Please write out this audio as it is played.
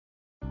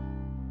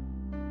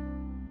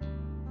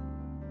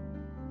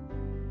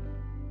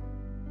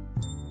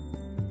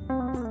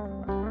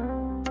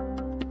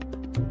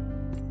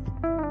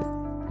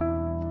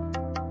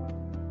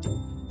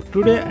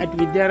Today at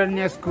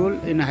Vidyaranya School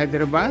in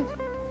Hyderabad,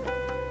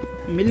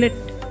 Millet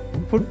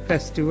Food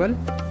Festival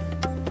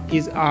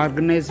is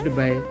organized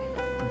by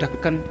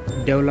Deccan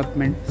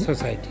Development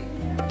Society.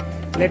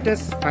 Let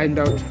us find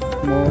out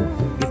more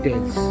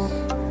details.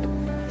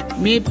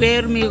 మీ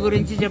పేరు మీ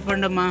గురించి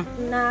చెప్పండి అమ్మా.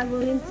 నా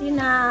గురించి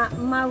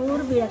మా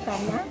ఊరు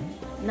బిడకన్న,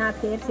 నా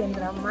పేరు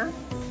చంద్రమ్మ.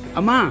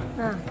 అమ్మా,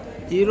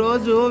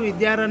 ఈరోజు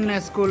విద్యారణ్య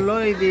స్కూల్లో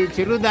ఇది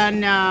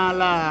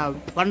చిరుధాన్యాల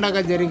పండగ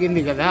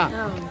జరిగింది కదా,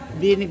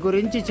 దీని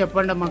గురించి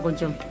చెప్పండి అమ్మా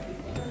కొంచెం.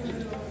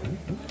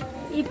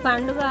 ఈ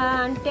పండుగ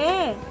అంటే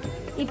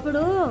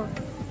ఇప్పుడు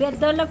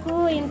పెద్దోళ్ళకు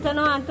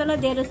ఇంతనో అంతనో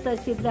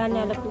తెలుస్తుంది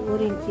చిరుధాన్యాలకు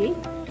గురించి.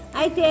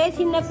 అయితే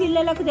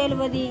చిన్నపిల్లలకు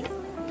తెలియదు,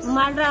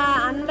 మళ్ళా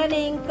అందరినీ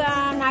ఇంకా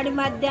నడి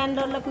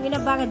మధ్యాహ్నంలోకి విన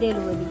బాగా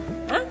తెలియదు.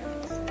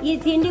 ఈ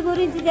తిండి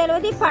గురించి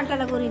తెలియదు,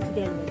 పంటల గురించి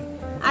తెలియదు.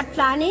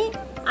 అట్లా అని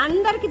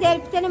అందరికి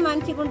తెలిపితేనే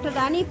మంచిగా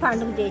ఉంటుందా అని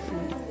పండుగ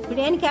చేసినాం.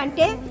 ఇప్పుడు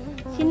ఏంటంటే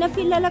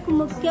చిన్నపిల్లలకు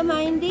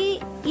ముఖ్యమైనది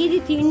ఇది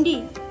తిండి,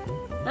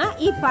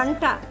 ఈ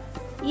పంట.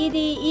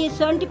 ఇది ఈ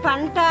సొంటి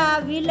పంట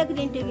వీళ్ళకి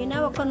తింటే వినా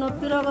ఒక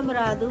నొప్పి రోగం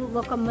రాదు,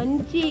 ఒక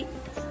మంచి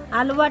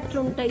అలవాట్లు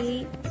ఉంటాయి.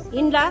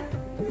 ఇంట్లో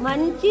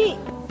మంచి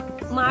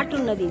మాట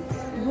ఉన్నది,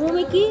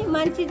 భూమికి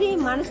మంచిది,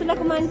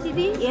 మనుషులకు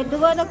మంచిది,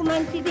 ఎద్దుగోదకు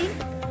మంచిది,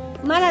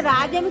 మన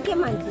రాజ్యంకే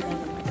మంచిది.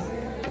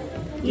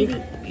 ఇది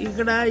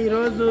ఇక్కడ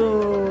ఈరోజు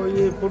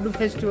ఈ ఫుడ్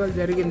ఫెస్టివల్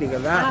జరిగింది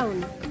కదా,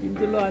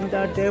 ఇందులో అంతా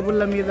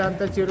టేబుల్ల మీద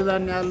అంతా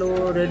చిరుధాన్యాలు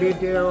రెడీ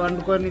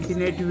వండుకొని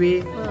తినేటివి,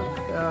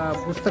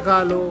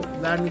 పుస్తకాలు,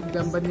 దానికి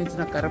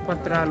సంబంధించిన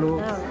కరపత్రాలు,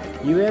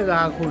 ఇవే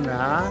కాకుండా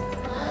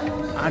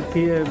ఆ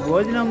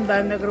భోజనం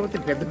దాని దగ్గర పోతే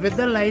పెద్ద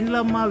పెద్ద లైన్లు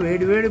అమ్మా,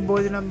 వేడి వేడి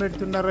భోజనం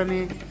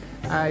పెడుతున్నారని.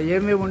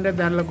 ఏమేమి ఉండే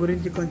దాని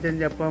గురించి కొంచెం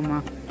చెప్పమ్మా.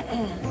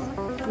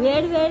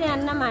 వేడి వేడి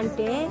అన్నం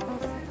అంటే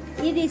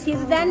ఇది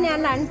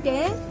చిరుధాన్యాలు అంటే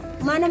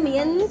మనం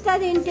ఎంత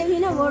తింటే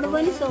వినా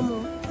ఒడవని సొమ్ము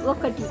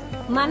ఒకటి,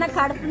 మన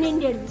కడుపు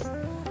నిండేది,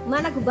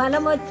 మనకు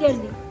బలం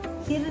వచ్చేది.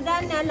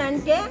 చిరుధాన్యాలు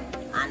అంటే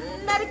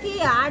అందరికీ,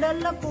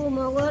 ఆడోళ్ళకు,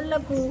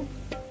 మగోళ్ళకు,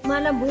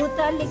 మన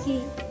భూతాళ్ళకి,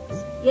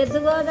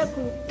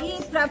 ఎద్దుగోదకు, ఈ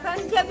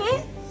ప్రపంచమే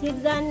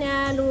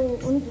చిరుధాన్యాలు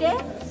ఉంటే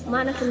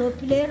మనకు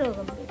నొప్పిలే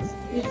రోగం.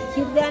 ఈ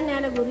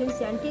చిరుధాన్యాల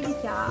గురించి అంటే ఇది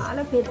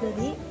చాలా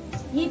పెద్దది.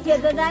 ఈ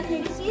పెద్దదాన్ని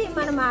విడిచి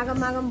మనం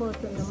ఆగమాగం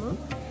పోతున్నాము.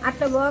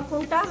 అట్లా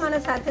పోకుండా మన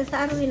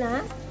సత్యసారు విన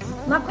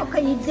మాకు ఒక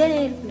విద్య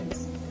నేర్పింది.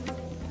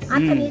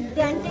 అతని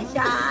విద్య అంటే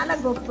చాలా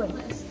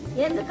గొప్పది.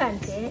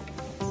 ఎందుకంటే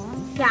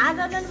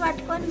పేదలను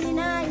పట్టుకొని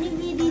వినా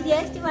నీవు ఇది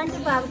చేస్తే వంటి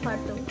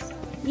బాగుపడతావు,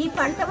 ఈ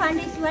పంట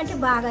పండించి వంటి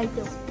బాగా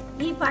అవుతావు,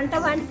 ఈ పంట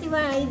వంటి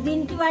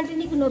దీనికి వంటి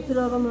నీకు నొప్పి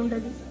రోగం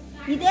ఉండదు,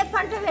 ఇదే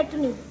పంట పెట్టు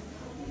నీవు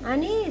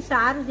అని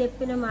సారు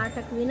చెప్పిన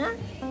మాటకు వినా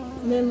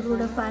మేము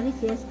రుణపాని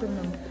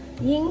చేస్తున్నాము.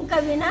 ఇంకా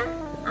వినా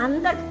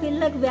అందరికి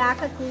పిల్లలకు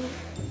బ్యాకకు,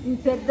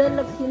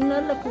 పెద్దోళ్ళకు,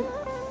 చిన్నోళ్ళకు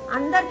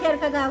అందరికి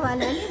ఎరక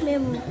కావాలని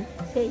మేము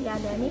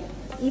చెయ్యాలని,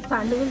 ఈ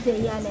పండుగలు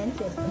చెయ్యాలని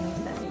చేస్తున్నాం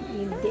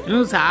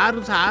సార్.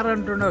 సారు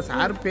అంటున్నావు,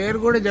 సార్ పేరు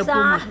కూడా చెప్పు.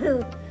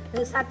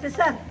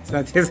 సత్యసారు.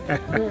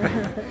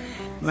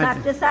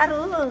 సత్యసారు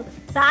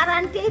సార్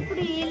అంటే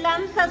ఇప్పుడు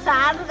వీళ్ళంతా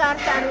సారు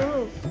కడతారు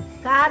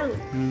కారు,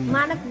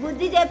 మనకు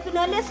బుద్ధి చెప్పిన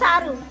వాళ్ళే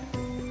సారు.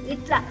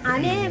 ఇట్లా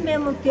అనే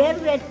మేము పేరు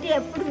పెట్టి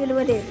ఎప్పుడు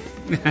విలువలేదు.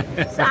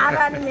 సార్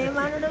అని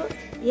మేమనడు,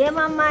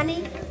 ఏమమ్మా అని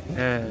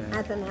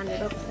అతను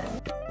అన్నాడు ఒకసారి.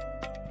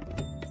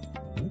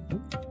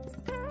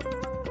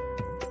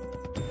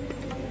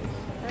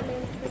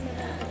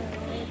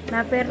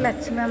 నా పేరు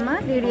లక్ష్మమ్మ.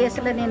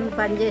 DDSలో నేను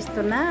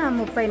పనిచేస్తున్నా.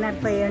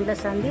 30-40 ఏళ్ళ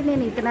సంది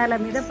నేను ఇతనాల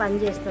మీద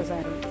పనిచేస్తా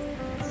సారు.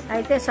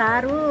 అయితే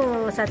సారు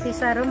సతీష్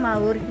సారు మా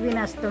ఊరికి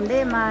వినొస్తుండే,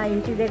 మా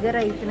ఇంటి దగ్గర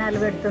ఇతనాలు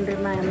పెడుతుండ్రి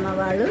మా అమ్మ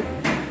వాళ్ళు.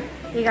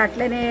 ఇక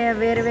అట్లనే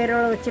వేరే వేరే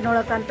వచ్చిన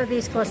వాళ్ళకంతా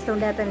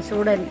తీసుకొస్తుండే అతను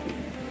చూడడానికి.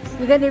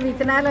 ఇక నీవు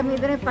ఇతనాల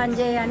మీదనే పని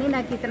చేయని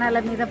నాకు ఇతనాల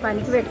మీద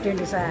పనికి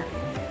పెట్టిండు సార్.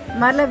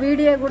 మళ్ళీ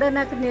వీడియో కూడా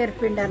నాకు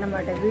నేర్పిండు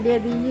అన్నమాట. వీడియో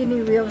తీయి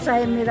నీవు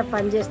వ్యవసాయం మీద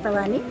పని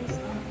చేస్తావని.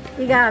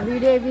 ఇక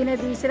వీడియో విన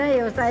తీసిన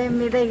వ్యవసాయం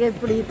మీద, ఇక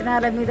ఇప్పుడు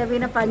ఇతనాల మీద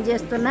విన పని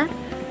చేస్తున్నా.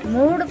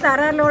 3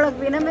 తరాల వాళ్ళకి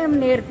విన మేము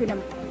నేర్పినాం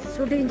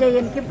షూటింగ్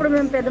చేయడానికి. ఇప్పుడు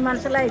మేము పెద్ద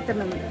మనుషులు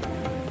అవుతున్నాము.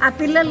 ఆ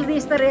పిల్లలు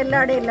తీస్తారు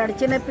వెళ్ళాడు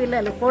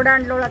చిన్నపిల్లలు,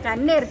 కోడాండ్లోళ్ళకి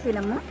అన్నీ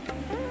నేర్పినాము.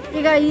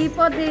 ఇక ఈ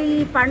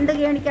పండుగ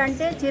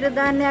ఏంటంటే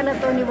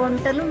చిరుధాన్యాలతోని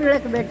వంటలు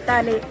వీళ్ళకి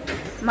పెట్టాలి.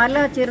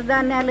 మళ్ళీ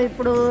చిరుధాన్యాలు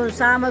ఇప్పుడు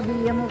సామ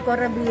బియ్యము,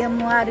 కొర్ర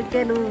బియ్యము,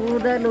 అరికెలు,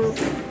 ఊదలు,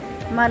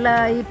 మళ్ళీ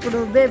ఇప్పుడు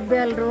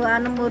బెబ్బెలు,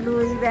 అనుములు,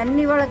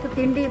 ఇవన్నీ వాళ్ళకు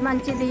తిండి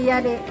మంచిది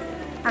ఇవ్వాలి.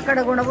 అక్కడ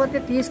గుణపోతే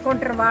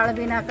తీసుకుంటారు వాళ్ళు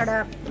విన, అక్కడ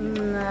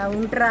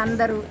ఉంటారు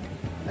అందరూ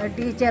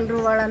టీచర్లు,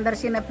 వాళ్ళందరూ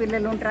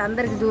చిన్నపిల్లలు ఉంటారు,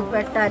 అందరికి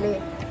చూపెట్టాలి.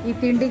 ఈ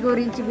తిండి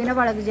గురించి విన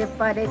వాళ్ళకి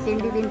చెప్పాలి,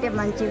 తిండి తింటే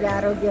మంచిది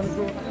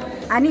ఆరోగ్యంకు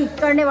అని.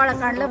 ఇక్కడనే వాళ్ళ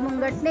కళ్ళ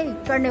ముంగట్నే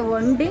ఇక్కడనే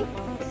వండి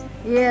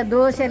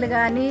దోశలు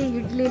కానీ,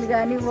 ఇడ్లీలు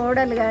కానీ,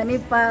 ఓడలు కానీ,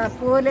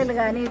 పోలేలు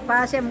కానీ,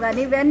 పాశం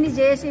కానీ ఇవన్నీ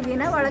చేసి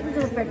విన వాళ్ళకి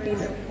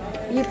చూపెట్టిండ్రు.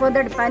 ఈ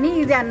పొద్దుటి పని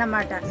ఇది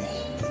అన్నమాట.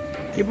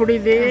 ఇప్పుడు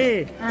ఇది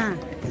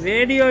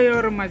రేడియో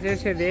ఎవరమ్మా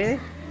చేసేది?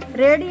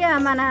 రేడియో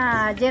మన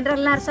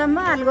జనరల్ నర్సమ్మ,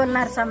 అల్గోల్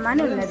నర్సమ్మ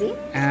అని ఉన్నది,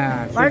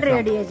 వాళ్ళు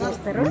రేడియో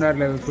చేస్తారు.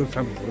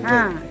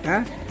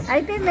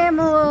 అయితే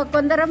మేము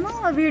కొందరము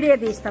వీడియో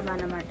తీస్తాం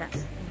అన్నమాట.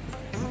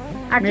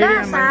 అట్లా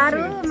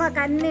సారు మాకు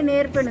అన్ని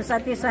నేర్పిండు.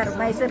 సతీష్ సార్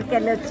మైసూర్కి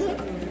వెళ్ళి వచ్చి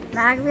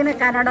నాకు విన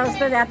కన్నడ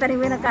వస్తుంది, అతనికి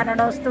విన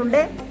కన్నడ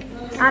వస్తుండే.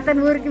 అతని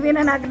ఊరికి విన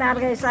నాకు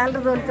 4-5 సార్లు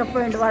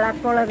తోలుకపోయిండు వాళ్ళ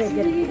అక్కోళ్ళ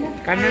దగ్గర.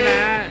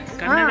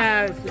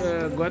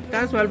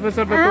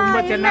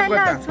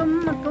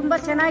 ತುಂಬಾ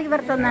ಚೆನ್ನಾಗಿ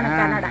ಬರ್ತದೆ ನನಗೆ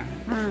ಕನ್ನಡ.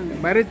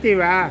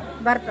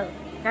 ಬರ್ತದೆ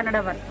ಕನ್ನಡ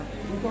ಬರ್ತದೆ.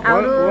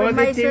 ಅವರು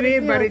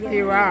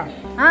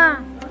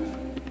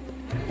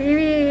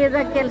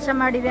ಟಿವಿದಾಗ ಕೆಲಸ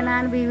ಮಾಡಿದೆ,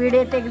 ನಾನು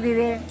ವಿಡಿಯೋ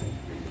ತೆಗೆದಿದೆ.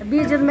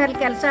 ಬೀಜದ ಮೇಲೆ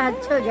ಕೆಲಸ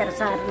ಹಚ್ಚಿ ಹೋಗ್ಯಾರ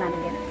ಸರ್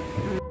ನನಗೆ.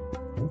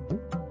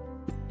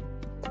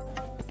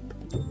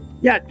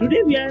 Yeah,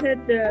 today we are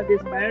at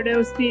this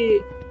biodiversity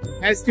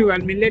festival,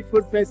 millet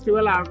food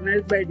festival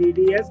organized by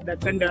DDS,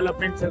 Deccan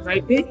Development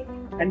Society,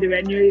 and the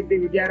venue is the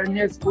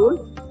Vijayaranya School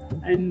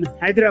in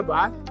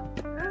Hyderabad.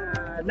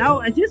 Now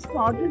I just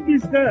spotted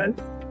this girl.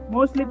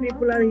 Mostly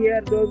people are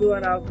here, those who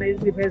are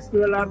organizing the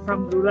festival are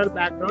from rural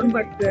background,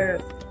 but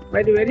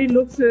by the very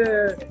looks,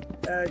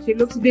 she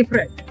looks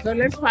different. So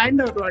let's find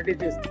out what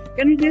it is.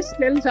 Can you just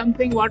tell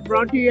something, what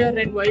brought you here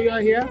and why you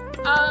are here?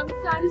 So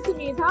I'm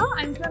Sumedha,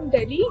 I'm from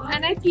Delhi,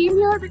 and I came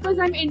here because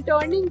I'm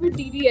interning with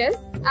DDS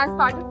as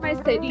part of my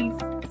studies.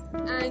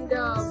 And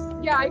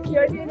yeah, I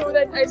clearly know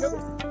that I look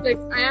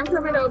like I am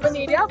from an urban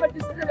area, but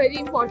this is a very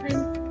important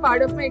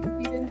part of my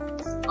experience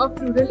of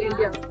rural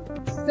India.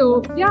 So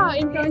yeah,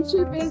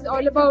 internship is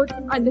all about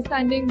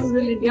understanding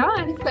rural India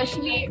and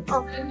especially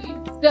of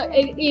the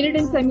arid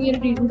and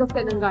semi-arid regions of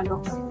Telangana.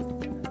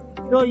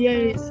 तो ये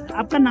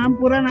आपका नाम,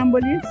 पूरा नाम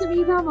बोलिए.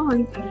 सुमेधा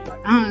मोहंती.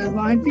 हाँ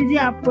मोहंती जी,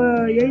 आप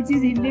यही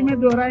चीज हिंदी में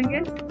दोहराएंगे?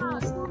 हाँ,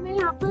 तो मैं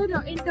यहाँ पर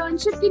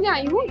इंटर्नशिप के लिए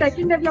आई हूँ.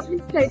 डेक्कन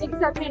डेवलपमेंट सोसाइटी के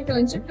साथ मैं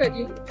इंटर्नशिप कर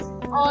रही हूँ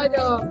और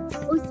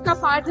उसका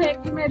पार्ट है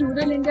कि मैं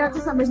रूरल इंडिया को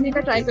समझने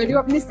का ट्राई कर रही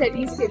हूँ अपने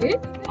स्टडीज के लिए.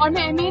 और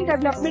मैं MA इन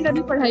डेवलपमेंट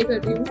अभी पढ़ाई कर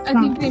रही हूँ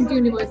अजीम प्रेमजी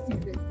यूनिवर्सिटी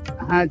से.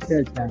 अच्छा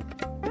अच्छा,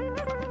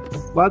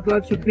 बहुत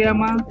बहुत शुक्रिया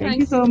माँ. Thank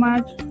you so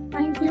much.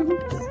 Thank you.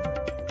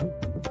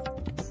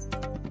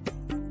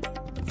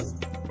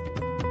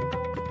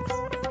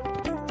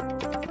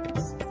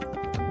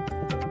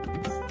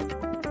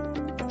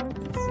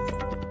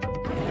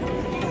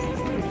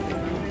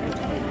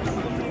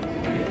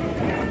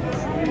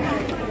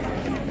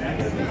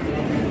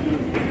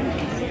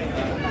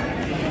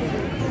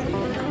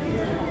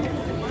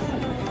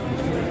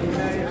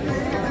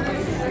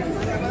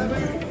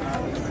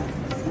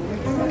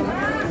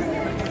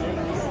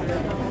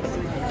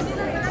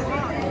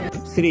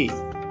 Sri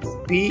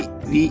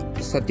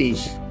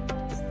P.V.SATHEESH,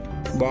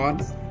 born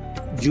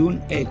June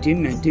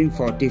 18,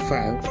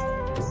 1945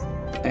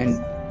 and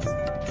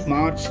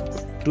March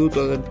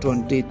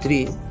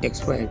 2023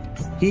 expired.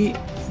 He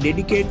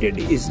dedicated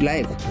his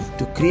life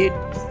to create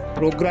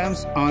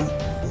programs on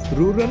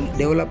rural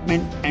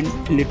development and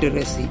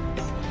literacy.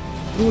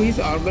 Through his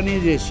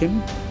organization,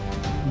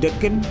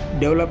 Deccan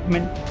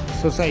Development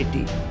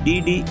Society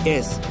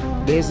 (DDS),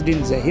 based in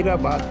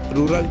Zahirabad,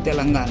 rural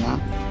Telangana,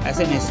 as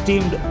an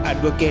esteemed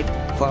advocate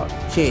for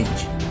change.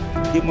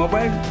 The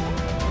mobile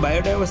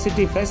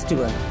biodiversity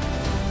festival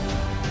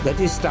that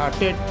is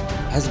started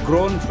has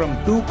grown from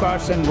 2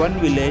 carts and 1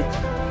 village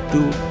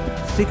to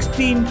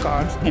 16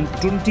 carts and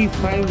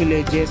 25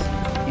 villages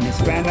in a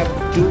span of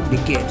 2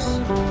 decades.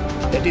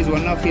 That is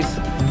one of his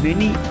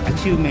many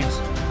achievements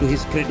to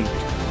his credit.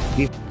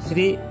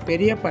 Sri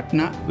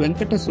Periyapatna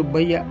Venkata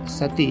Subbaya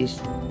Sathish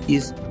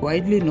is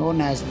widely known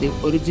as the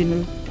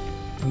original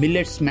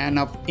millets man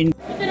of India.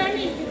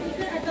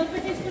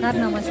 Sir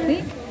నమస్తే,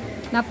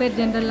 నా పేరు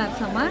general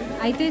Narsamma.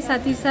 అయితే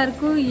సతీష్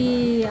సార్కు ఈ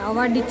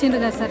award ఇచ్చిండ్రు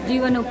కదా sir,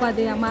 జీవన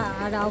ఉపాధి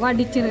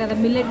అవార్డు ఇచ్చిండ్రు కదా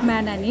మిల్లెట్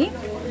మ్యాన్ అని.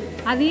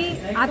 అది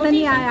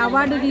అతని ఆ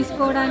అవార్డు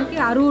తీసుకోవడానికి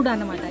అర్హుడు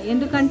అనమాట.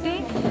 ఎందుకంటే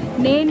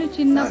నేను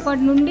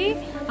చిన్నప్పటి నుండి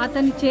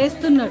అతను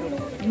చేస్తున్నాడు,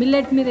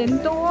 మిల్లెట్ మీద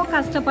ఎంతో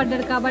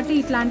కష్టపడ్డాడు. కాబట్టి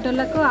ఇట్లాంటి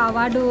వాళ్ళకు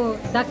అవార్డు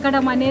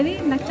దక్కడం అనేది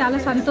నాకు చాలా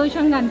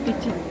సంతోషంగా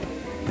అనిపించింది.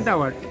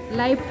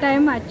 లైఫ్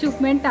టైమ్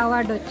అచీవ్మెంట్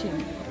అవార్డు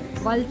వచ్చింది,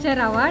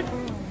 vulture award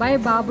by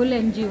Babul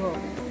NGO.